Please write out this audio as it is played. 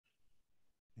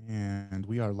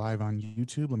we are live on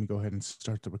YouTube. Let me go ahead and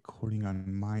start the recording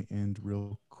on my end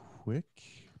real quick.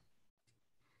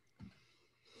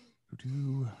 We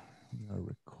are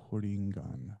recording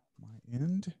on my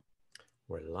end.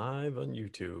 We're live on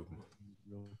YouTube.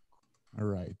 All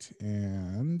right.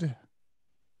 And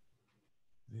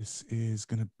this is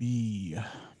going to be,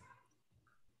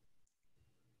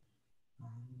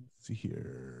 let's see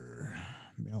here,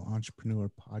 Male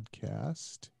Entrepreneur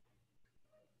Podcast.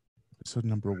 Episode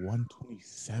number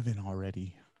 127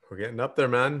 already. We're getting up there,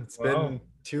 man. It's been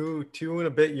two and a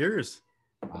bit years.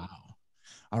 Wow.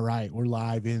 All right. We're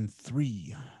live in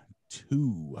 3,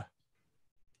 2.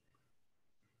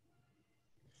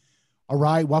 All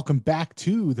right. Welcome back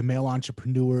to the Male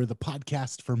Entrepreneur, the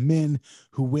podcast for men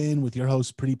who win, with your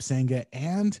host, Purdeep Sangha,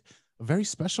 and a very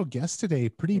special guest today.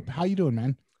 Purdeep, how you doing,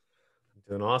 man?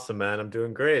 Doing awesome, man. I'm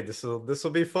doing great. This will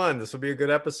be fun. This will be a good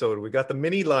episode. We got the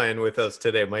mini lion with us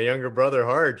today, my younger brother,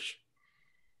 Harj.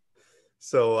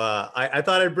 So I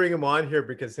thought I'd bring him on here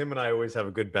because him and I always have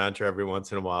a good banter every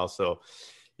once in a while. So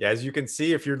yeah, as you can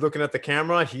see, if you're looking at the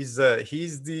camera, he's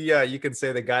the you can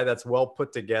say the guy that's well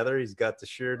put together. He's got the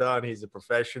shirt on. He's a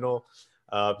professional.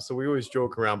 So we always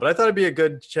joke around. But I thought it'd be a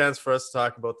good chance for us to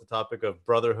talk about the topic of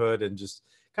brotherhood and just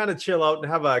kind of chill out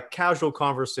and have a casual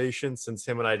conversation, since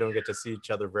him and I don't get to see each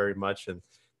other very much. And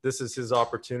this is his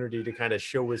opportunity to kind of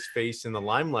show his face in the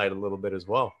limelight a little bit as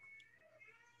well.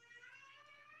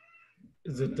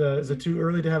 Is it too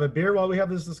early to have a beer while we have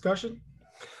this discussion?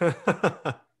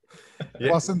 Yeah.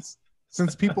 Well,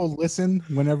 since people listen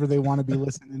whenever they want to be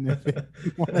listening, if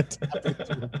you want to tap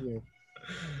into a beer.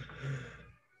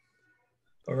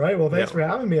 All right. Well, thanks for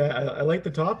having me. I like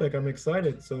the topic. I'm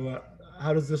excited. So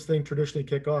how does this thing traditionally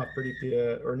kick off?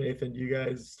 Purdeep or Nathan, do you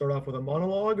guys start off with a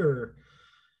monologue, or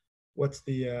what's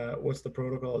the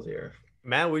protocols here?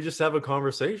 Man, we just have a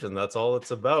conversation. That's all it's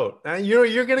about. And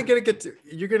you're gonna get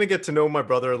to know my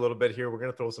brother a little bit here. We're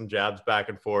gonna throw some jabs back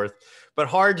and forth. But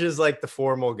Harj is like the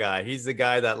formal guy. He's the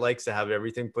guy that likes to have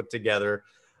everything put together,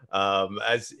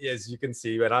 as you can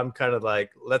see. And I'm kind of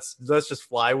like, let's just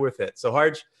fly with it. So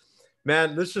Harj,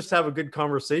 man, let's just have a good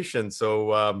conversation.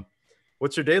 So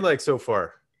what's your day like so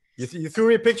far? You threw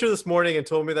me a picture this morning and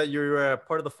told me that you're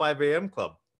part of the 5 a.m.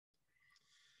 club.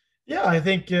 Yeah, I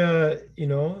think, as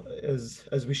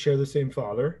we share the same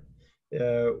father,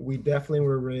 we definitely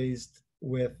were raised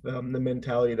with the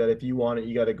mentality that if you want it,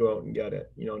 you got to go out and get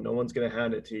it. No one's going to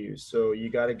hand it to you. So you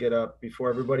got to get up before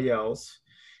everybody else.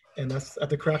 And that's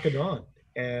at the crack of dawn.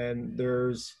 And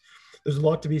there's a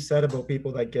lot to be said about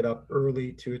people that get up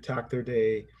early to attack their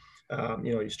day.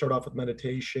 You start off with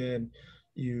meditation,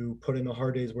 you put in a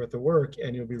hard day's worth of work,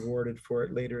 and you'll be rewarded for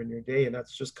it later in your day. And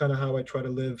that's just kind of how I try to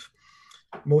live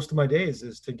most of my days,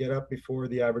 is to get up before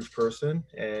the average person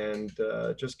and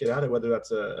just get at it, whether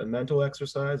that's a mental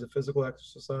exercise, a physical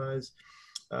exercise,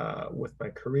 with my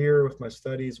career, with my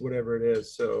studies, whatever it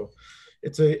is. So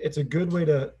it's a good way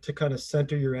to kind of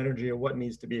center your energy of what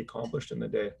needs to be accomplished in the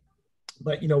day.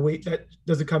 But that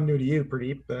doesn't come new to you,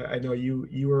 Purdeep. I know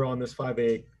you were on this 5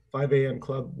 a.m.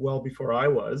 club well before I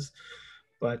was.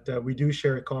 But we do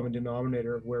share a common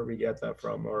denominator of where we get that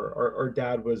from. Our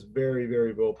dad was very,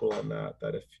 very vocal on that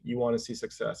if you want to see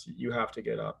success, you have to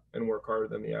get up and work harder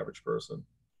than the average person.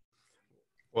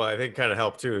 Well, I think it kind of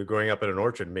helped too, growing up in an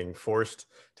orchard, being forced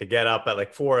to get up at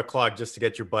like 4 o'clock just to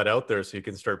get your butt out there so you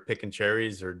can start picking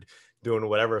cherries or doing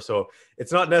whatever. So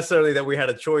it's not necessarily that we had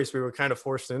a choice. We were kind of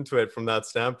forced into it from that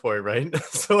standpoint, right?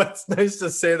 So it's nice to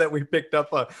say that we picked up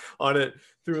on it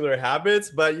through their habits.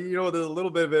 But, there's a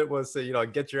little bit of it was,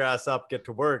 get your ass up, get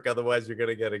to work. Otherwise, you're going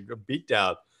to get a beat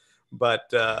down.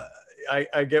 But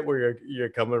I get where you're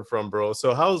coming from, bro.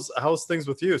 So how's things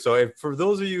with you? So for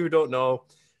those of you who don't know,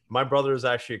 my brother is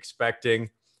actually expecting.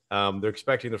 They're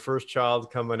expecting the first child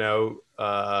coming out.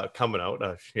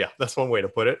 Yeah, that's one way to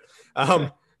put it.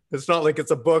 It's not like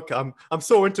it's a book. I'm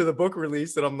so into the book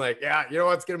release that I'm like, yeah,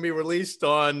 it's going to be released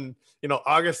on,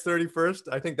 August 31st.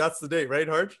 I think that's the date, right,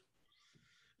 Harj?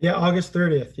 Yeah, August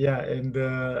 30th. Yeah. And,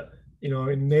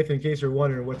 Nathan, in case you're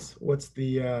wondering, what's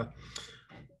the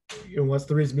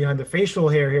reason behind the facial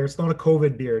hair here? It's not a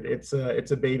COVID beard. It's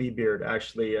a baby beard.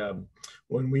 Actually,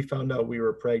 when we found out we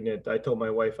were pregnant, I told my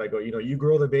wife, I go, you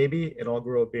grow the baby and I'll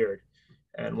grow a beard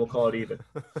and we'll call it even.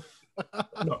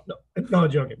 No, not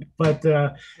joking. But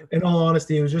in all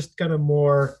honesty, it was just kind of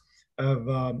more of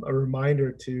a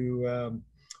reminder to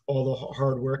all the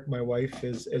hard work my wife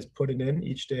is putting in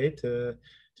each day to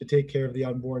take care of the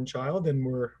unborn child, and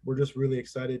we're just really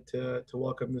excited to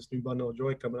welcome this new bundle of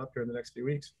joy coming up here in the next few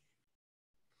weeks.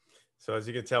 So as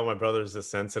you can tell, my brother's the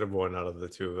sensitive one out of the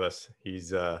two of us.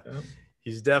 He's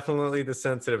He's definitely the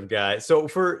sensitive guy. So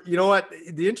for, you know what,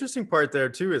 the interesting part there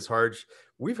too is Harj.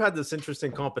 We've had this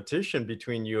interesting competition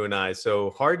between you and I.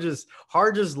 So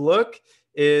Harj's look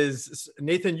is,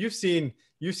 Nathan, you've seen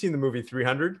the movie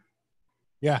 300,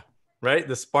 Yeah. right?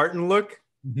 The Spartan look.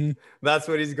 Mm-hmm. That's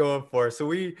what he's going for.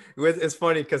 So it's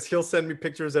funny because he'll send me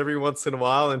pictures every once in a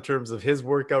while in terms of his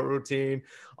workout routine.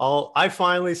 I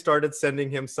finally started sending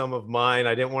him some of mine.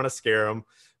 I didn't want to scare him,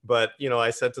 but I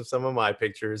sent him some of my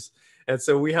pictures. And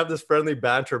so we have this friendly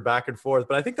banter back and forth,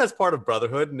 but I think that's part of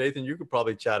brotherhood. Nathan, you could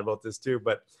probably chat about this too,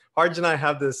 but Harj and I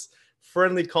have this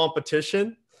friendly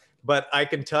competition, but I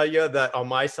can tell you that on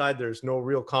my side, there's no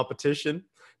real competition.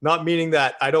 Not meaning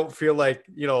that I don't feel like,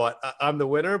 I'm the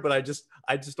winner, but I just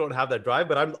don't have that drive.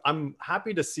 But I'm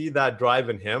happy to see that drive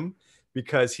in him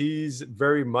because he's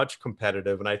very much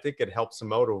competitive. And I think it helps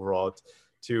him out overall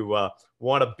to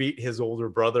want to beat his older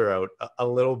brother out a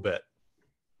little bit.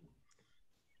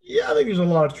 Yeah, I think there's a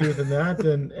lot of truth in that.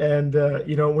 And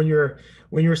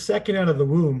when you're second out of the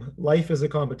womb, life is a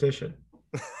competition.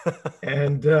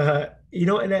 And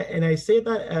and I say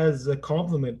that as a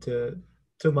compliment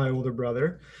to my older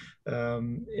brother,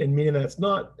 and meaning that it's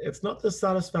not the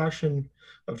satisfaction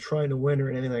of trying to win or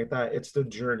anything like that. It's the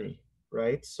journey,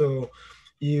 right? So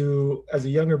you, as a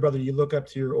younger brother, you look up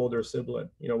to your older sibling,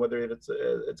 whether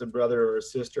it's a brother or a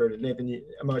sister. And Nathan,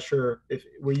 I'm not sure if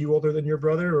were you older than your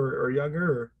brother or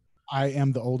younger? Or? I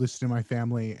am the oldest in my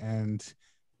family, and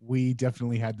we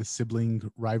definitely had the sibling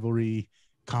rivalry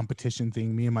competition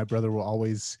thing. Me and my brother were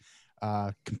always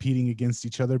competing against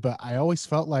each other, but I always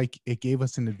felt like it gave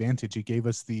us an advantage. It gave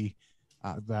us the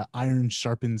iron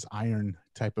sharpens iron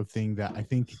type of thing that I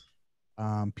think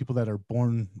people that are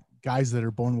born, guys that are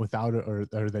born without it or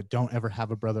that don't ever have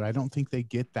a brother, I don't think they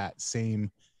get that same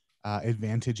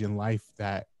advantage in life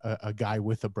that a guy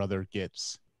with a brother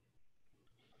gets.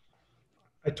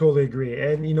 I totally agree.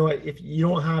 And you know what, if you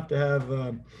don't have to have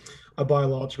a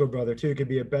biological brother too, it could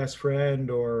be a best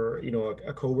friend or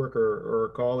a coworker or a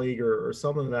colleague or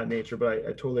someone of that nature. But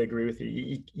I totally agree with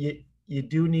you. You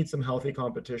do need some healthy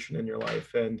competition in your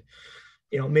life. And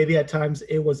maybe at times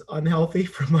it was unhealthy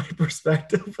from my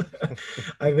perspective.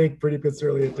 I think Purdeep could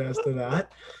certainly attest to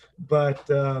that. But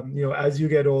as you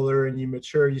get older and you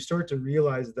mature, you start to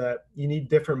realize that you need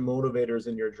different motivators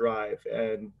in your drive.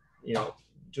 And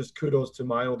just kudos to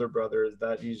my older brother is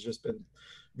that he's just been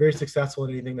very successful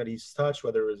in anything that he's touched,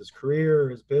 whether it was his career,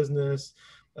 his business,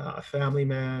 a family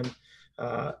man.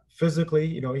 Physically,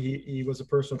 he was a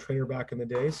personal trainer back in the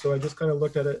day. So I just kind of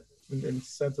looked at it in the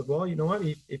sense of, well, you know what,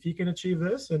 if he can achieve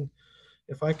this, and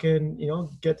if I can,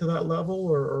 get to that level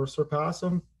or surpass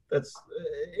him,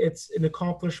 it's an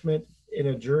accomplishment in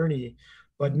a journey.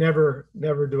 But never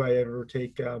do I ever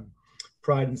take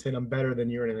pride in saying I'm better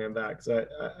than you or anything like that, because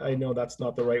I know that's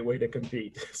not the right way to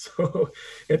compete. So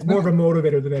it's more of a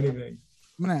motivator than anything.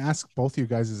 I'm going to ask both your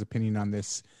guys' opinion on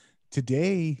this.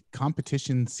 Today,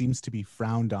 competition seems to be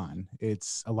frowned on.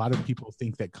 A lot of people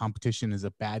think that competition is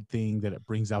a bad thing, that it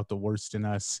brings out the worst in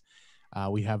us.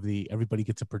 We have everybody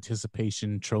gets a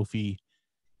participation trophy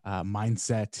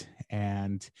mindset.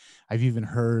 And I've even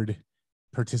heard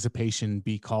participation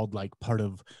be called like part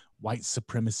of white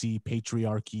supremacy,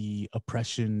 patriarchy,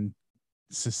 oppression,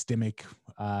 systemic,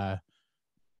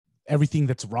 everything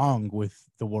that's wrong with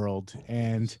the world.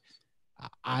 And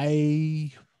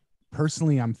I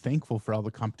personally, I'm thankful for all the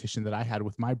competition that I had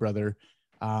with my brother.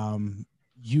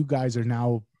 You guys are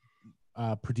now,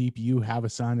 Purdeep, you have a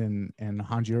son, and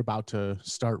Hanj, you're about to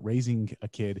start raising a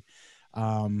kid.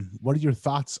 What are your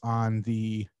thoughts on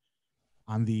the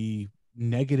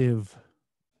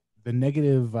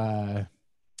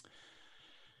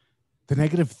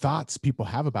negative thoughts people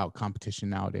have about competition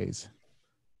nowadays?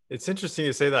 It's interesting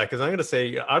you say that, because I'm going to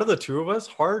say out of the two of us,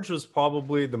 Harj was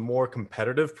probably the more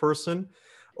competitive person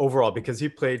overall because he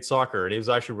played soccer and he was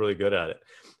actually really good at it.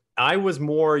 I was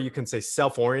more, you can say,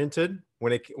 self-oriented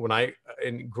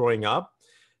in growing up.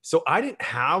 So I didn't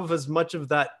have as much of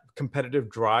that competitive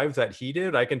drive that he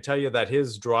did. I can tell you that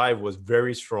his drive was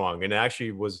very strong and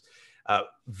actually was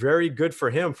very good for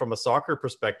him from a soccer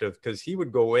perspective, because he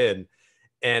would go in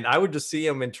and I would just see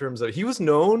him in terms of, he was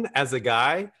known as a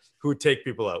guy who would take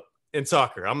people out in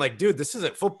soccer. I'm like, dude, this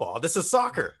isn't football. This is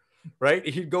soccer, right?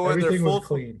 He'd go Everything in there full was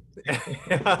clean.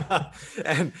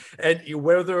 and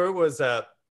whether it was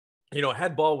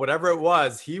head ball, whatever it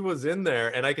was, he was in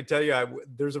there. And I can tell you,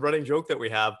 there's a running joke that we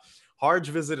have. Harj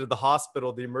visited the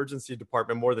hospital, the emergency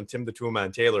department, more than Tim the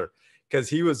Toolman Taylor, because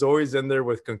he was always in there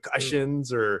with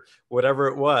concussions or whatever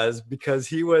it was, because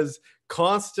he was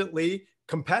constantly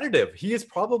competitive. He is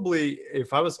probably,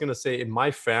 if I was going to say in my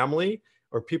family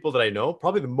or people that I know,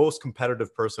 probably the most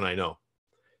competitive person I know.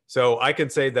 So I can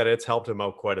say that it's helped him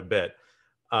out quite a bit.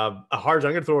 Harj, I'm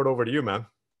going to throw it over to you, man.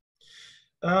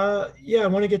 Yeah, I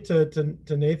want to get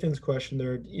to Nathan's question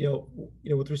there.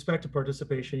 With respect to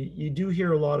participation, you do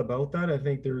hear a lot about that. I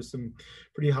think there's some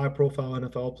pretty high-profile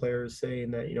NFL players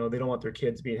saying that they don't want their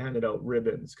kids being handed out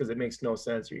ribbons because it makes no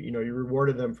sense. You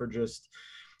rewarded them for just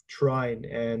trying,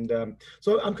 and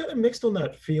so I'm kind of mixed on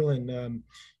that feeling.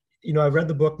 I read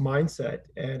the book Mindset,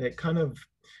 and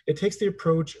it takes the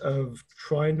approach of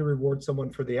trying to reward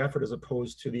someone for the effort as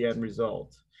opposed to the end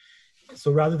result.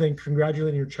 So rather than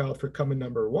congratulating your child for coming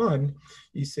number one,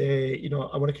 you say,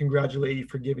 I want to congratulate you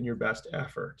for giving your best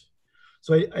effort.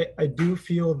 So I do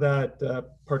feel that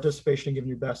participation and giving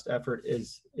your best effort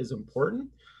is important.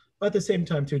 But at the same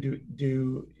time, too,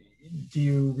 do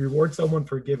you reward someone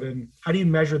for giving? How do you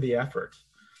measure the effort?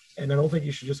 And I don't think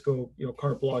you should just go,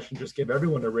 carte blanche and just give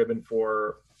everyone a ribbon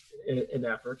for an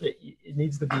effort. It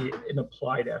needs to be an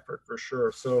applied effort for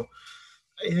sure. So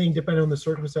I think depending on the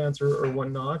circumstance or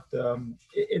whatnot,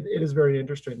 it is very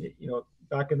interesting.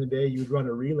 Back in the day, you'd run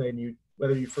a relay, and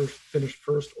whether you finished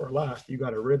first or last, you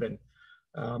got a ribbon.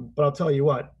 But I'll tell you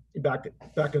what, back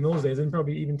in those days, and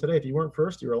probably even today, if you weren't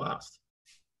first, you were last.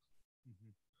 Mm-hmm.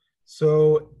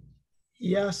 So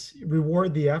yes,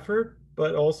 reward the effort,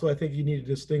 but also I think you need to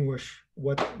distinguish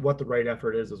what the right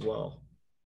effort is as well.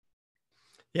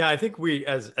 Yeah, I think we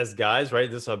as guys, right?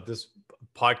 This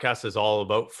podcast is all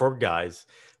about for guys.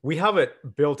 We have it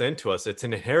built into us. It's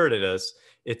inherited us.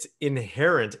 It's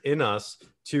inherent in us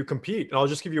to compete. And I'll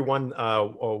just give you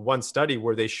one study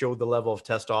where they showed the level of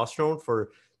testosterone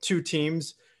for two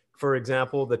teams. For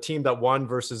example, the team that won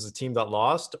versus the team that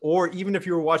lost, or even if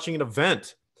you were watching an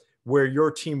event where your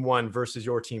team won versus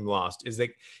your team lost, is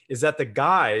that the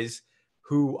guys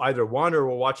who either won or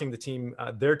were watching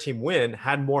their team win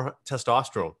had more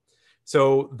testosterone.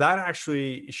 So that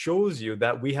actually shows you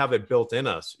that we have it built in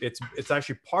us. It's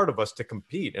actually part of us to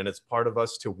compete, and it's part of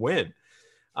us to win.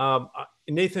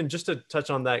 Nathan, just to touch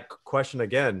on that question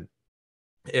again,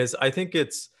 I think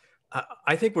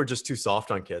we're just too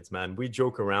soft on kids, man. We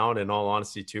joke around, in all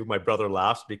honesty, too. My brother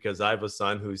laughs because I have a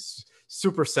son who's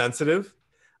super sensitive.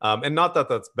 And not that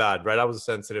that's bad, right? I was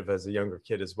sensitive as a younger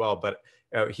kid as well, but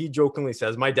he jokingly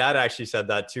says, my dad actually said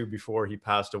that too before he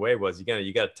passed away, was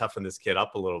you got to toughen this kid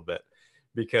up a little bit,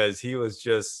 because he was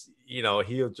just,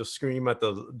 he'll just scream at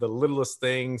the littlest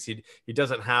things. He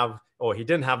didn't have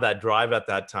that drive at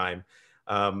that time.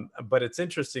 But it's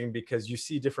interesting because you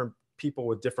see different people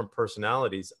with different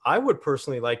personalities. I would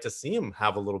personally like to see him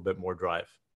have a little bit more drive.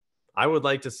 I would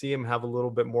like to see him have a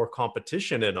little bit more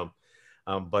competition in him.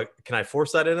 But can I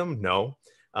force that in him? No.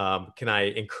 Can I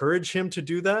encourage him to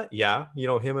do that? Yeah.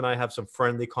 Him and I have some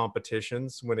friendly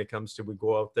competitions when it comes to, we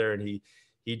go out there and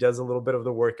he does a little bit of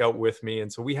the workout with me.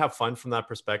 And so we have fun from that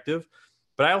perspective.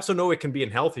 But I also know it can be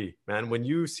unhealthy, man. When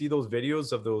you see those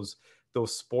videos of those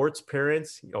sports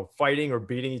parents, fighting or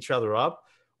beating each other up,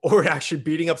 or actually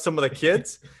beating up some of the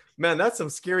kids, man, that's some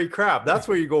scary crap. That's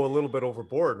where you go a little bit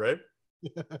overboard, right?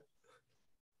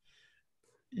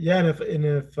 Yeah, and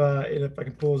if I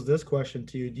can pose this question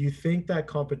to you, do you think that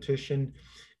competition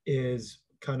is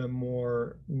kind of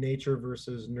more nature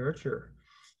versus nurture?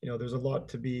 There's a lot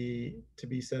to be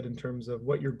said in terms of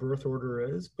what your birth order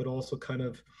is, but also kind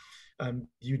of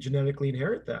you genetically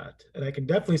inherit that. And I can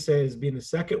definitely say, as being the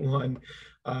second one,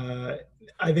 I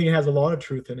think it has a lot of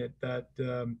truth in it. That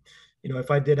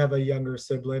if I did have a younger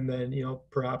sibling, then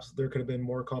perhaps there could have been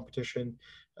more competition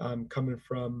coming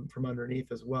from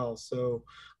underneath as well. So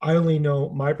I only know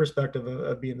my perspective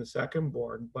of being the second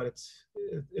born, but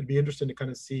it'd be interesting to kind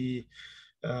of see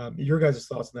your guys'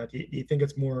 thoughts on that. Do you think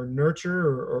it's more nurture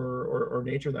or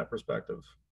nature in that perspective?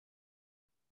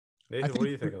 Nathan, what do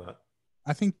you think of that?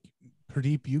 I think,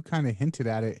 Purdeep, you kind of hinted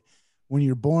at it. When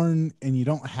you're born and you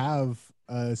don't have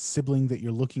a sibling that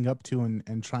you're looking up to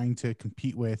and trying to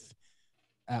compete with,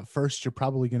 at first you're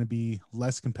probably going to be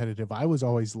less competitive. I was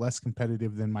always less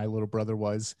competitive than my little brother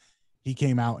was. He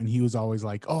came out and he was always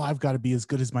like, oh, I've got to be as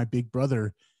good as my big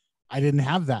brother. I didn't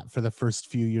have that for the first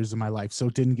few years of my life, so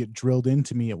it didn't get drilled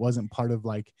into me. It wasn't part of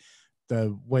like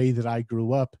the way that I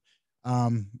grew up.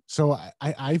 So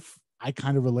I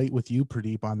kind of relate with you,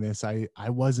 Purdeep, on this. I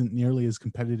wasn't nearly as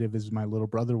competitive as my little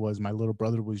brother was. My little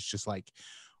brother was just like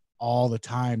all the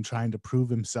time trying to prove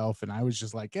himself, and I was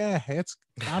just like,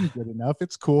 I'm good enough.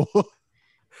 It's cool.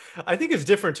 I think it's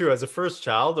different too. As a first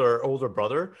child or older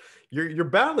brother, you're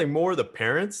battling more the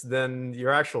parents than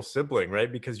your actual sibling,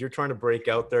 right? Because you're trying to break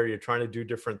out there, you're trying to do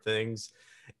different things,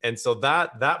 and so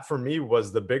that for me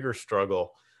was the bigger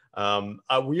struggle.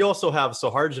 We also have, so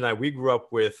Harj and I, we grew up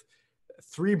with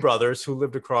three brothers who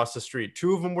lived across the street.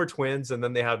 Two of them were twins, and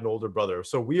then they had an older brother.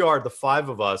 So the five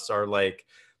of us are like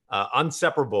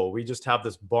inseparable. We just have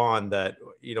this bond that,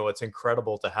 it's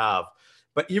incredible to have.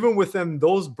 But even within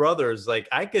those brothers, like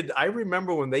I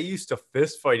remember when they used to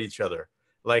fist fight each other,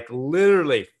 like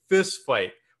literally fist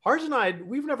fight. Harge and I,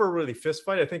 we've never really fist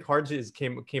fight. I think Harge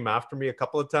came after me a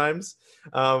couple of times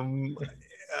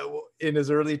in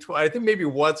his early 20s. I think maybe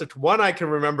once or one I can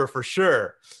remember for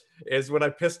sure is when I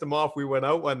pissed him off. We went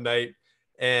out one night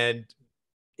and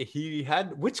he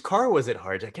had, which car was it,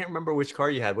 Harge? I can't remember which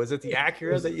car you had. Was it the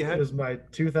Acura that you had? It was my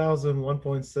 2000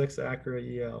 1.6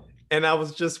 Acura EL. And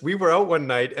we were out one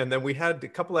night and then we had a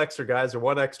couple extra guys or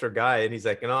one extra guy. And he's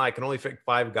like, I can only fit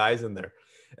 5 guys in there.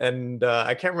 And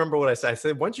I can't remember what I said. I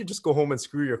said, why don't you just go home and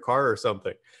screw your car or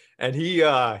something? And he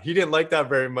didn't like that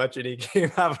very much. And he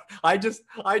came out. I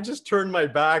just turned my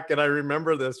back. And I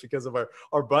remember this because of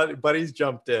our buddies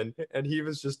jumped in and he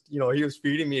was just, he was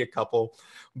feeding me a couple.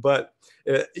 But,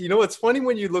 it's funny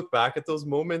when you look back at those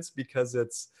moments because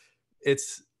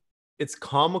it's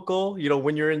comical.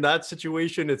 When you're in that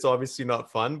situation, it's obviously not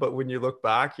fun. But when you look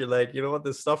back, you're like, what,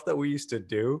 the stuff that we used to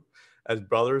do as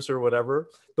brothers or whatever.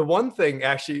 The one thing,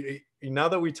 actually, now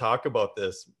that we talk about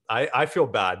this, I feel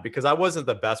bad because I wasn't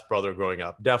the best brother growing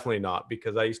up. Definitely not,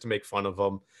 because I used to make fun of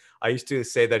him. I used to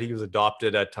say that he was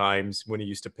adopted at times when he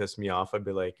used to piss me off. I'd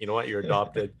be like, you know what, you're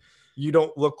adopted. You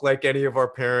don't look like any of our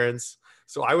parents.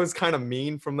 So I was kind of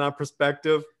mean from that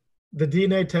perspective. The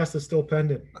DNA test is still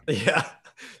pending. Yeah.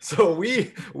 So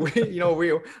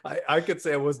I could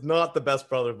say I was not the best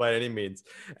brother by any means.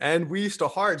 And we used to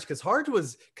Harge, because Harge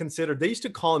was considered, they used to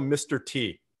call him Mr.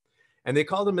 T. And they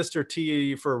called him Mr.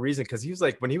 T for a reason, because he was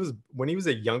like, when he was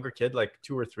a younger kid, like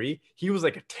 2 or 3, he was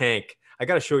like a tank. I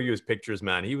got to show you his pictures,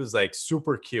 man. He was like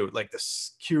super cute, like the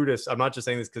cutest. I'm not just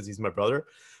saying this because he's my brother,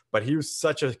 but he was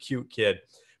such a cute kid.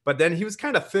 But then he was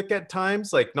kind of thick at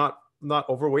times, like not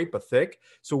overweight, but thick.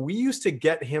 So we used to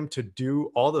get him to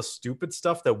do all the stupid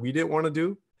stuff that we didn't want to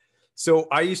do. So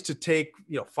I used to take,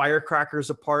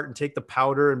 firecrackers apart and take the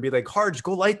powder and be like, Harge,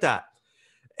 go light that.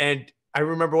 And I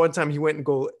remember one time he went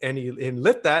and he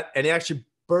lit that and he actually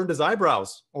burned his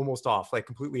eyebrows almost off, like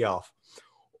completely off.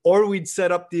 Or we'd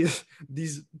set up these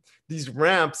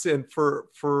ramps and for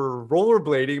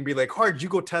rollerblading and be like, Harge, you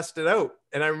go test it out.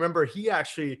 And I remember he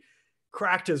actually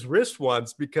cracked his wrist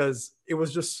once because it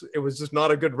was just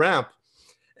not a good ramp.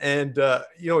 And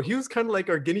he was kind of like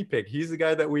our guinea pig. He's the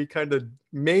guy that we kind of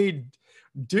made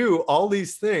do all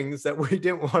these things that we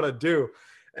didn't want to do.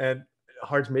 And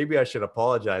Harge, maybe I should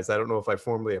apologize. I don't know if I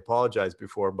formally apologized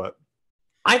before, but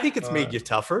I think it's made you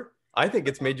tougher. I think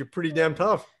it's made you pretty damn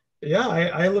tough. Yeah,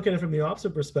 I look at it from the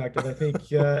opposite perspective. I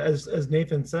think as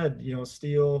Nathan said,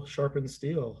 steel sharpens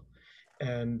steel.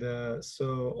 And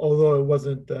so although it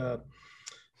wasn't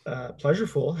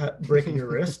pleasurable breaking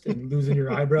your wrist and losing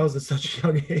your eyebrows at such a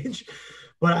young age,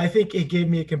 but I think it gave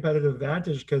me a competitive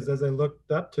advantage, because as I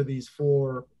looked up to these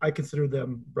 4, I consider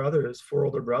them brothers, 4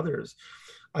 older brothers,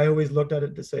 I always looked at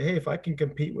it to say, hey, if I can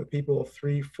compete with people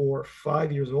 3, 4,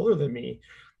 5 years older than me,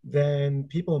 then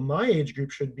people in my age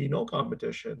group should be no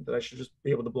competition, that I should just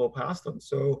be able to blow past them.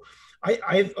 So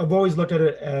I've always looked at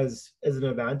it as an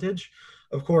advantage.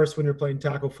 Of course, when you're playing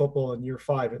tackle football and you're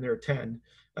 5 and they're 10,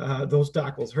 those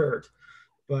tackles hurt.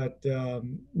 But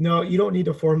no, you don't need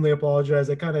to formally apologize.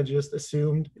 I kind of just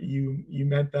assumed you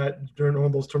meant that during all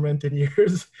those tormented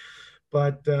years.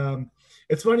 But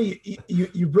it's funny,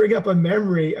 you bring up a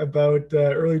memory about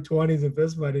early 20s and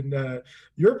fist fight, and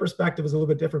your perspective is a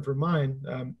little bit different from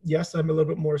mine. Yes, I'm a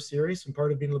little bit more serious, and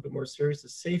part of being a little bit more serious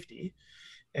is safety.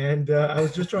 And I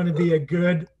was just trying to be a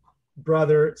good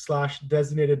brother /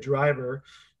 designated driver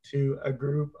to a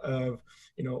group of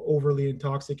overly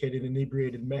intoxicated,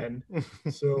 inebriated men.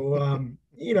 So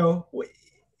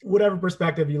whatever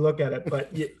perspective you look at it,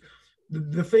 but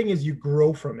the thing is, you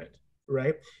grow from it,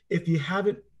 right? If you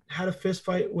haven't had a fist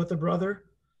fight with a brother,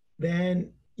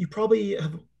 then you probably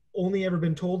have only ever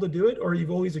been told to do it, or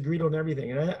you've always agreed on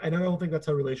everything. And I don't think that's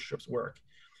how relationships work.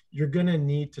 You're gonna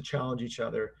need to challenge each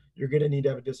other. You're gonna need to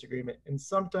have a disagreement, and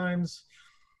sometimes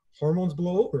hormones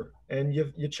blow over and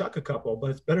you chuck a couple, but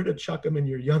it's better to chuck them in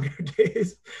your younger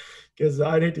days, because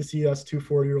I'd hate to see us 2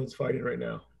 4-year-olds fighting right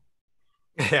now.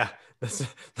 Yeah,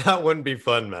 that wouldn't be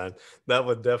fun, man. That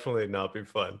would definitely not be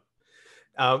fun.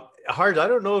 Harge, I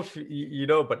don't know if you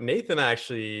know, but Nathan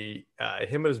actually,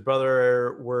 him and his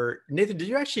brother Nathan, did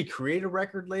you actually create a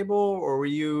record label, or were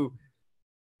you?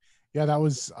 Yeah, that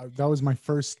was my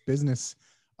first business.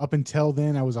 Up until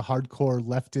then, I was a hardcore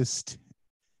leftist,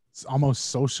 almost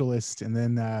socialist, and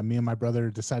then me and my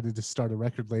brother decided to start a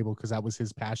record label because that was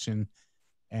his passion.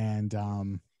 And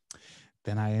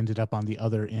then I ended up on the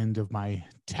other end of my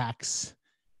tax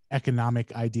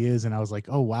economic ideas, and I was like,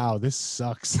 oh wow, this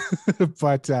sucks.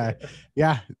 But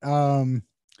yeah,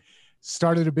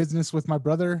 started a business with my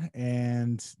brother,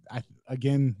 and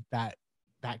again, that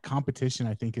competition,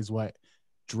 I think, is what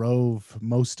drove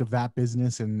most of that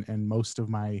business and most of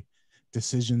my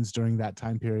decisions during that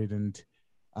time period. And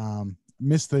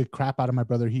missed the crap out of my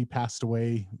brother. He passed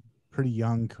away pretty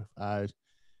young,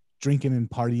 drinking and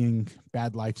partying,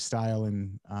 bad lifestyle,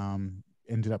 and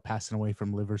ended up passing away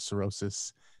from liver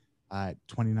cirrhosis at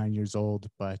 29 years old.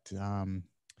 But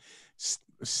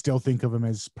still think of him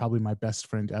as probably my best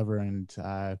friend ever, and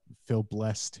feel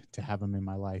blessed to have him in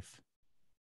my life.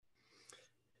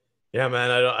 Yeah,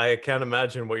 man, I can't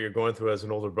imagine what you're going through as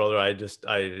an older brother.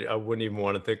 I wouldn't even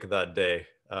want to think of that day.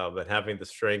 But having the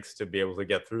strength to be able to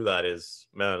get through that is,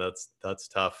 man, that's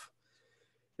tough.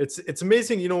 It's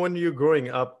amazing, when you're growing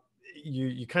up,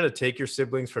 you kind of take your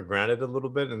siblings for granted a little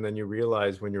bit, and then you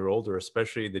realize when you're older,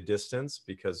 especially the distance,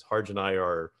 because Harj and I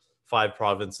are 5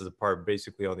 provinces apart,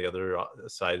 basically on the other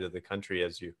side of the country,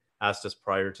 as you asked us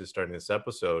prior to starting this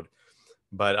episode.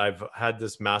 But I've had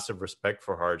this massive respect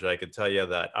for Harj. I could tell you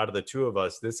that out of the two of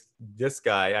us, this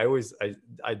guy,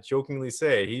 I jokingly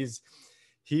say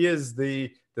he is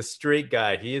the straight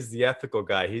guy. He is the ethical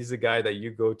guy. He's the guy that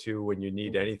you go to when you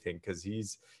need anything, because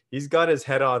he's got his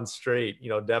head on straight,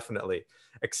 definitely.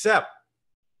 Except,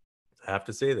 I have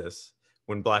to say this,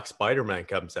 when Black Spider-Man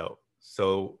comes out.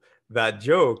 So that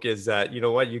joke is that,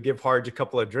 you give Harj a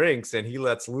couple of drinks and he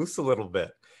lets loose a little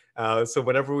bit. So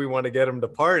whenever we want to get him to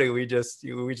party, we just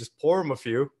pour him a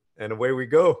few and away we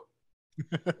go.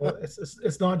 Well,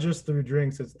 it's not just through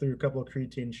drinks; it's through a couple of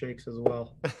creatine shakes as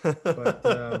well.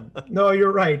 But no,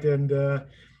 you're right, and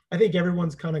I think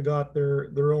everyone's kind of got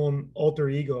their own alter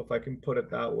ego, if I can put it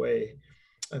that way.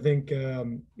 I think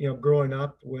growing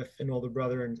up with an older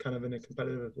brother and kind of in a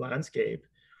competitive landscape,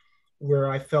 where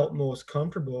I felt most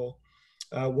comfortable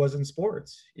was in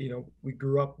sports. We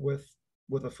grew up with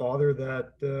a father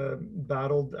that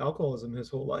battled alcoholism his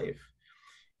whole life.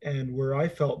 And where I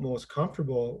felt most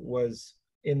comfortable was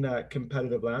in that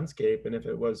competitive landscape. And if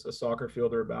it was a soccer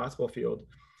field or a basketball field,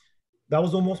 that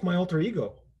was almost my alter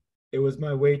ego. It was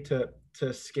my way to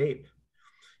escape,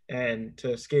 and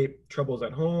to escape troubles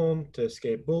at home, to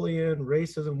escape bullying,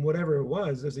 racism, whatever it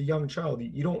was. As a young child,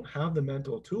 you don't have the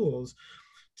mental tools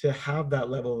to have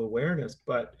that level of awareness,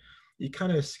 but you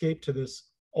kind of escape to this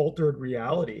altered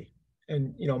reality.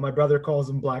 And my brother calls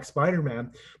him Black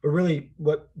Spider-Man, but really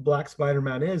what Black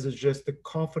Spider-Man is just the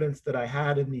confidence that I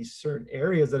had in these certain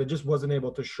areas that I just wasn't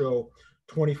able to show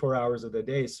 24 hours of the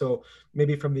day. So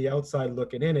maybe from the outside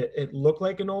looking in, it looked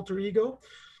like an alter ego,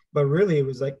 but really it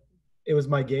was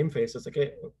my game face. It's like,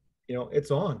 hey,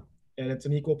 it's on, and it's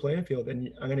an equal playing field, and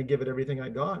I'm going to give it everything I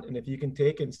got. And if you can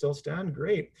take and still stand,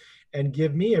 great, and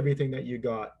give me everything that you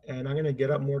got, and I'm going to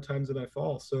get up more times than I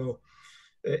fall. So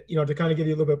to kind of give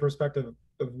you a little bit of perspective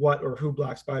of what or who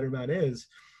Black Spider-Man is,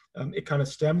 it kind of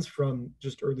stems from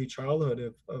just early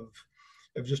childhood of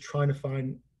just trying to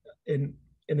find an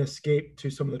escape to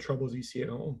some of the troubles you see at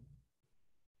home.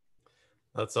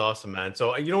 That's awesome, man.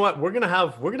 So you know what? We're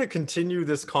gonna continue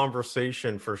this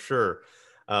conversation for sure.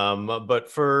 But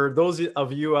for those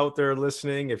of you out there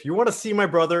listening, if you want to see my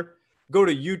brother, go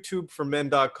to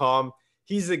YouTubeformen.com.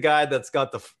 He's the guy that's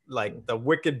got the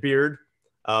wicked beard.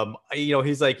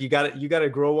 He's like, you got to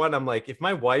grow one. I'm like, if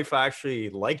my wife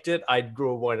actually liked it, I'd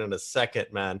grow one in a second,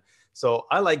 man. So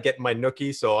I like getting my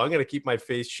nookie. So I'm going to keep my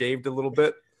face shaved a little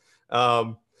bit.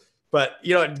 But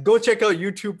go check out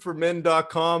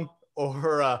YouTubeformen.com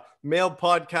or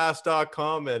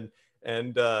mailpodcast.com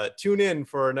and tune in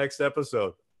for our next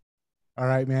episode. All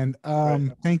right, man.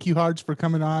 Thank you, Harj, for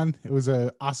coming on. It was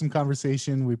an awesome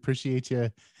conversation. We appreciate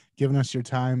you giving us your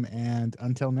time. And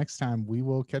until next time, we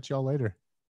will catch y'all later.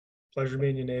 Pleasure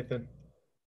meeting you, Nathan.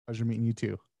 Pleasure meeting you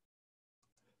too.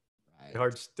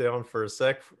 Harj, stay on for a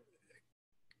sec.